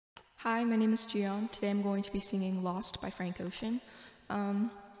Hi, my name is Gion. Today I'm going to be singing Lost by Frank Ocean.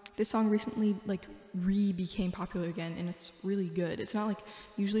 This song recently became popular again, and it's really good. It's not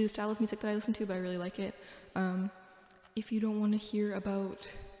usually the style of music that I listen to, but I really like it. If you don't want to hear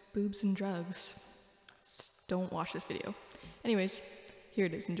about boobs and drugs, don't watch this video. Anyways, here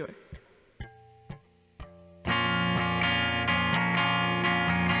it is. Enjoy.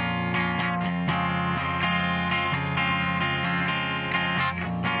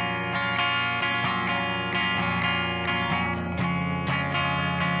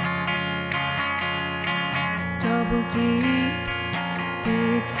 Double D,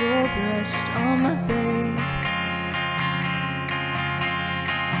 big full breast on my babe.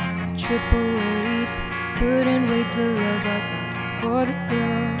 Triple weight, couldn't wait the love I got for the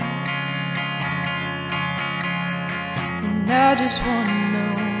girl. And I just wanna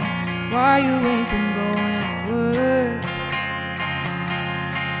know why you ain't been going to work.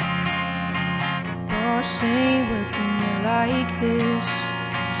 Boss ain't working you like this.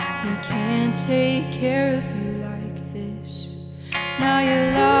 He can't take care of you like this. Now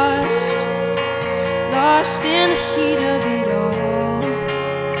you're lost in the heat of it all.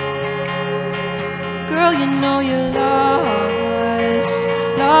 Girl, you know you're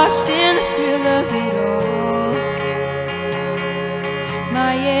lost in the thrill of it all.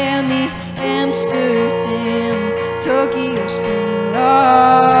 Miami, Amsterdam, Tokyo, Spain,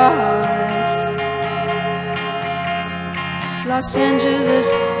 lost. Los Angeles,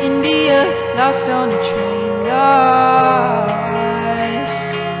 India, lost on a train, lost.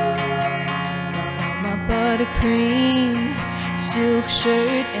 Got on my buttercream silk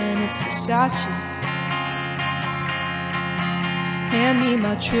shirt and it's Versace. Hand me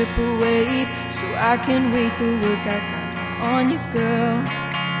my triple weight so I can weight the work I got on you, girl.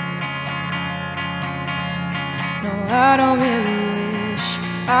 No, I don't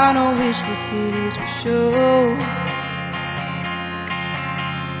wish the titties would show.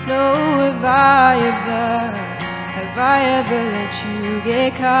 No, have I ever let you get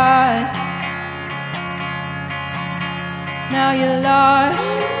caught? Now you're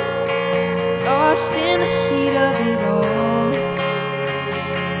lost in the heat of it all.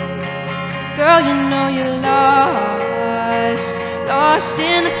 Girl, you know you're lost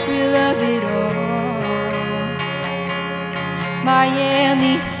in the thrill of it all.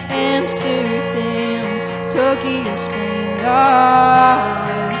 Miami, Amsterdam, Tokyo, Spain, lost.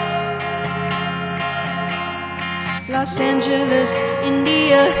 Los Angeles,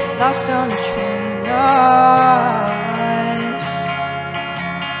 India, lost on a train, lost.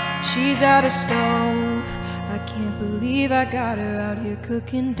 She's out of stove. I can't believe I got her out here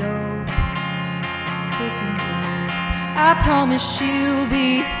cooking dope. I promise she'll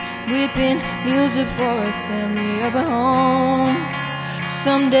be whipping meals up for a family of her own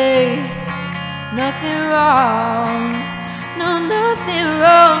someday. Nothing wrong, no, nothing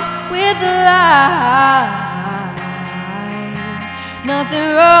wrong with a lie.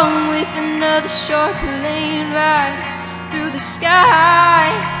 Nothing wrong with another short plane ride through the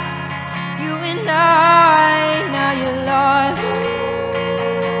sky. You and I, now you're lost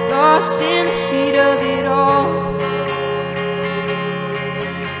in the heat of it all.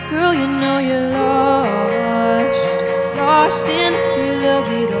 Girl, you know you're lost in the thrill of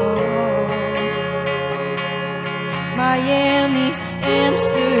it all. Miami,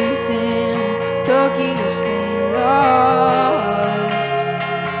 Amsterdam, Tokyo, Spain, lost.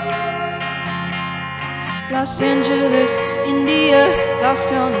 Los Angeles, India,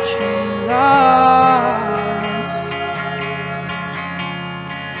 lost on a train, lost.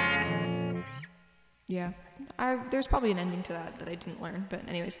 Yeah, there's probably an ending to that I didn't learn, but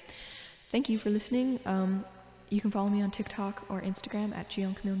anyways, thank you for listening. You can follow me on TikTok or Instagram at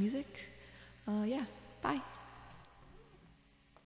GionCamilleMusic. Yeah, bye.